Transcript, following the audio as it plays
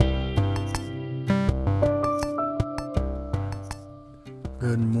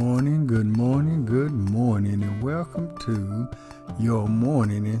Good morning, good morning, good morning, and welcome to your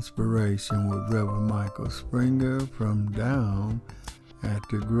morning inspiration with Reverend Michael Springer from down at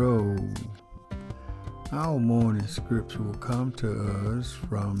the Grove. Our morning scripture will come to us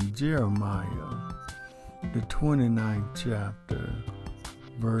from Jeremiah, the 29th chapter,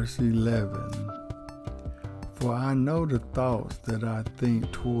 verse 11. For I know the thoughts that I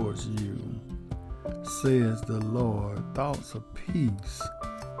think towards you, says the Lord, thoughts of peace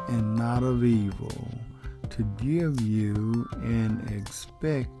and not of evil, to give you an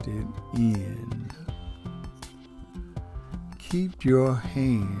expected end. Keep your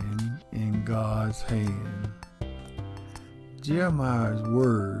hand in God's hand. Jeremiah's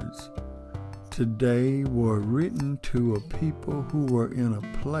words today were written to a people who were in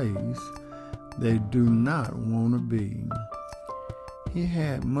a place they do not want to be. He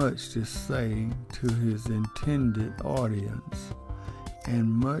had much to say to his intended audience and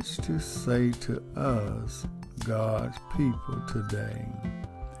much to say to us, God's people, today.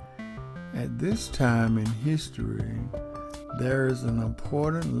 At this time in history, there is an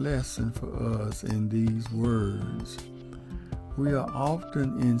important lesson for us in these words. We are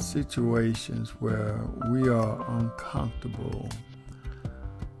often in situations where we are uncomfortable.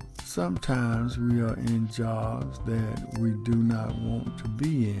 Sometimes we are in jobs that we do not want to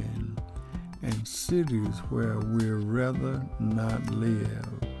be in, and cities where we'd rather not live.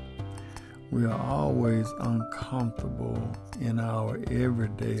 We are always uncomfortable in our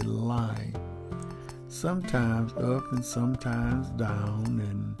everyday life, sometimes up and sometimes down,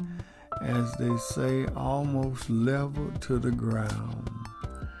 and as they say, almost level to the ground.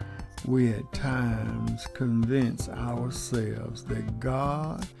 We at times convince ourselves that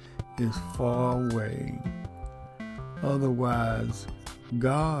God is far away. Otherwise,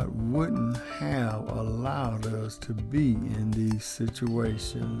 God wouldn't have allowed us to be in these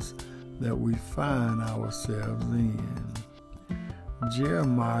situations that we find ourselves in.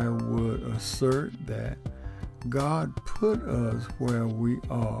 Jeremiah would assert that God put us where we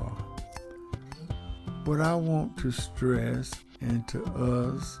are. What I want to stress and to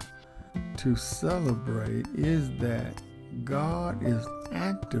us to celebrate is that God is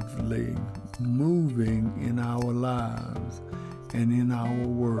actively moving in our lives and in our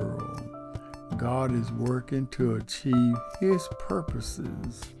world. God is working to achieve His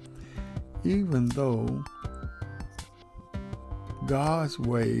purposes. Even though God's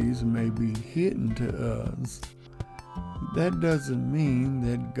ways may be hidden to us, that doesn't mean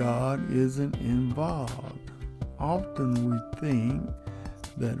that God isn't involved. Often we think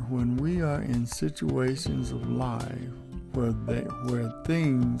that when we are in situations of life where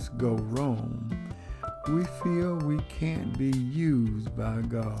things go wrong, we feel we can't be used by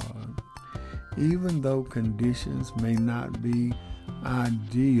God. Even though conditions may not be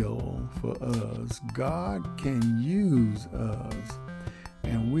ideal for us, God can use us,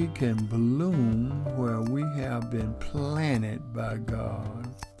 and we can bloom where we have been planted by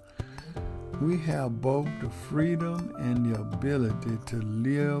God. We have both the freedom and the ability to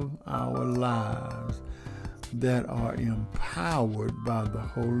live our lives that are empowered by the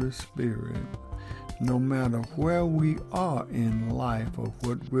Holy Spirit, no matter where we are in life or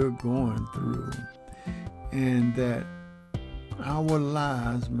what we're going through, and that our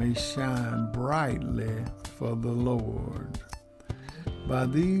lives may shine brightly for the Lord. By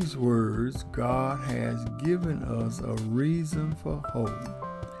these words, God has given us a reason for hope.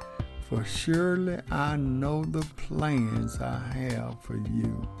 For surely I know the plans I have for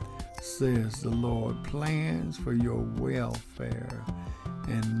you, says the Lord, plans for your welfare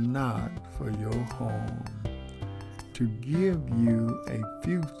and not for your harm, to give you a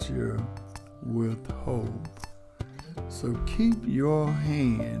future with hope. So keep your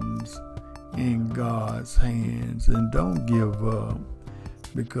hands in God's hands and don't give up,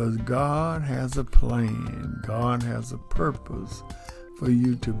 because God has a plan. God has a purpose for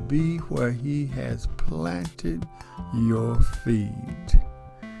you to be where He has planted your feet.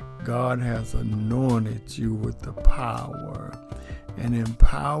 God has anointed you with the power and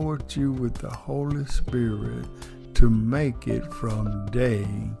empowered you with the Holy Spirit to make it from day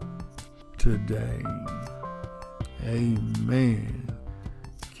to day. Amen.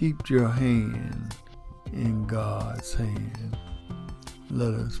 Keep your hand in God's hand.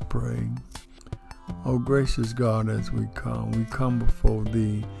 Let us pray. Oh, gracious God, as we come before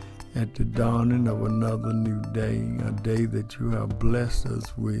Thee at the dawning of another new day, a day that You have blessed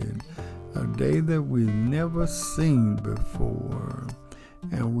us with, a day that we've never seen before.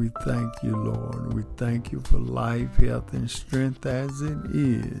 And we thank you, Lord. We thank you for life, health, and strength as it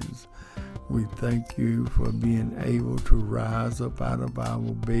is. We thank you for being able to rise up out of our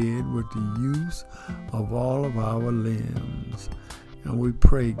bed with the use of all of our limbs. And we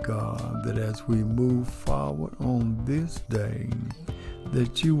pray, God, that as we move forward on this day,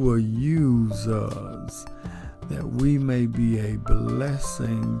 that you will use us, that we may be a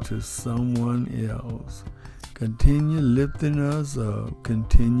blessing to someone else. Continue lifting us up.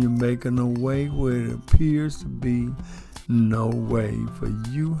 Continue making a way where it appears to be no way. For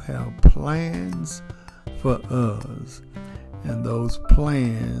you have plans for us, and those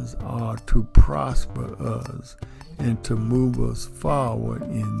plans are to prosper us and to move us forward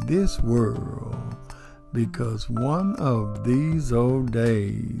in this world, because one of these old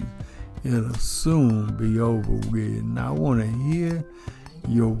days it'll soon be over with. And I want to hear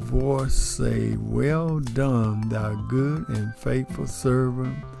your voice say, "Well done, thou good and faithful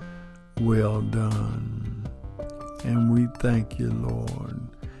servant, well done." And we thank you, Lord,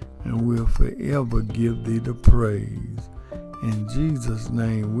 and we'll forever give thee the praise. In Jesus'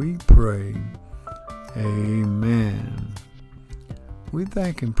 name we pray. Amen. We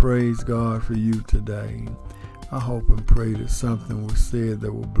thank and praise God for you today. I hope and pray that something was said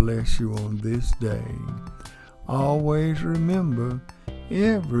that will bless you on this day. Always remember,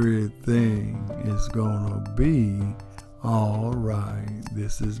 everything is gonna be all right.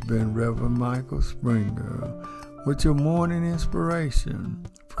 This has been Reverend Michael Springer with your morning inspiration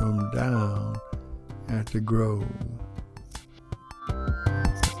from down at the Grove.